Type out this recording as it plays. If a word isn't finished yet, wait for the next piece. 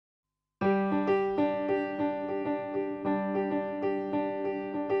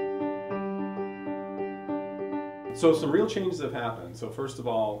So some real changes have happened. So first of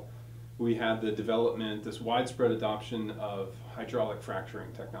all, we had the development, this widespread adoption of hydraulic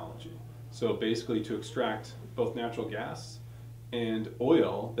fracturing technology. So basically to extract both natural gas and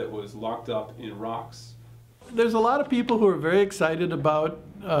oil that was locked up in rocks. There's a lot of people who are very excited about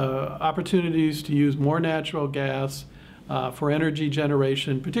opportunities to use more natural gas for energy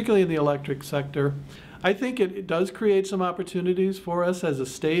generation, particularly in the electric sector. I think it does create some opportunities for us as a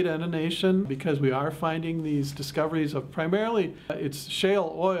state and a nation, because we are finding these discoveries of primarily it's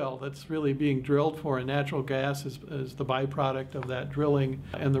shale oil that's really being drilled for, and natural gas is the byproduct of that drilling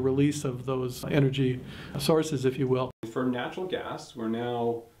and the release of those energy sources, if you will. For natural gas, we're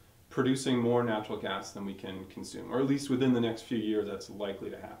now producing more natural gas than we can consume, or at least within the next few years that's likely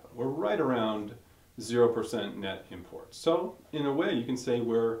to happen. We're right around 0% net imports. So in a way you can say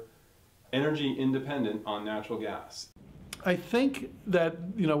we're energy independent on natural gas. I think that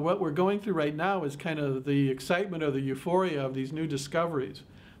what we're going through right now is kind of the excitement or the euphoria of these new discoveries.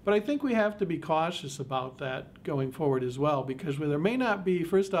 But I think we have to be cautious about that going forward as well, because there may not be,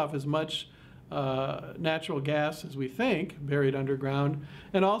 first off, as much natural gas as we think buried underground,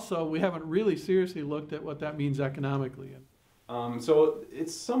 and also we haven't really seriously looked at what that means economically. So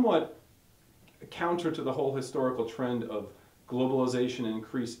it's somewhat counter to the whole historical trend of globalization and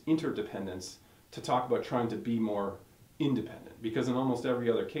increased interdependence to talk about trying to be more independent, because in almost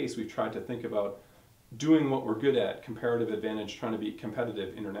every other case we've tried to think about doing what we're good at, comparative advantage, trying to be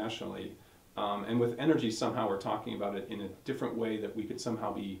competitive internationally, and with energy somehow we're talking about it in a different way, that we could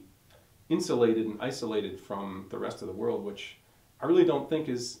somehow be insulated and isolated from the rest of the world, which I really don't think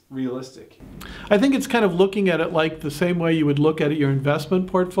is realistic. I think it's kind of looking at it like the same way you would look at your investment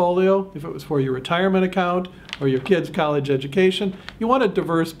portfolio if it was for your retirement account or your kids' college education. You want a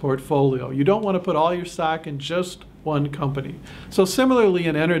diverse portfolio. You don't want to put all your stock in just one company. So similarly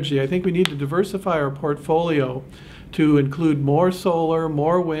in energy, I think we need to diversify our portfolio to include more solar,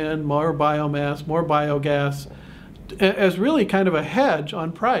 more wind, more biomass, more biogas, as really kind of a hedge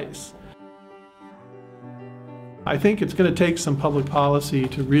on price. I think it's going to take some public policy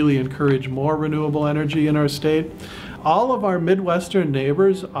to really encourage more renewable energy in our state. All of our Midwestern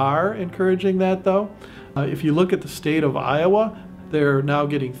neighbors are encouraging that, though. If you look at the state of Iowa, they're now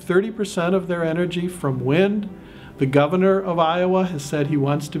getting 30% of their energy from wind. The governor of Iowa has said he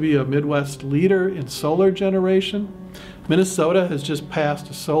wants to be a Midwest leader in solar generation. Minnesota has just passed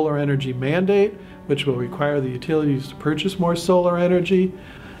a solar energy mandate, which will require the utilities to purchase more solar energy.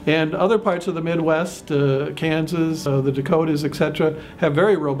 And other parts of the Midwest, Kansas, the Dakotas, etc., have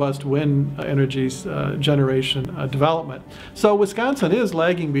very robust wind energy generation development. So Wisconsin is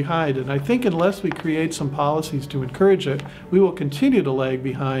lagging behind, and I think unless we create some policies to encourage it, we will continue to lag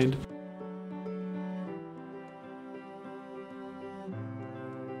behind.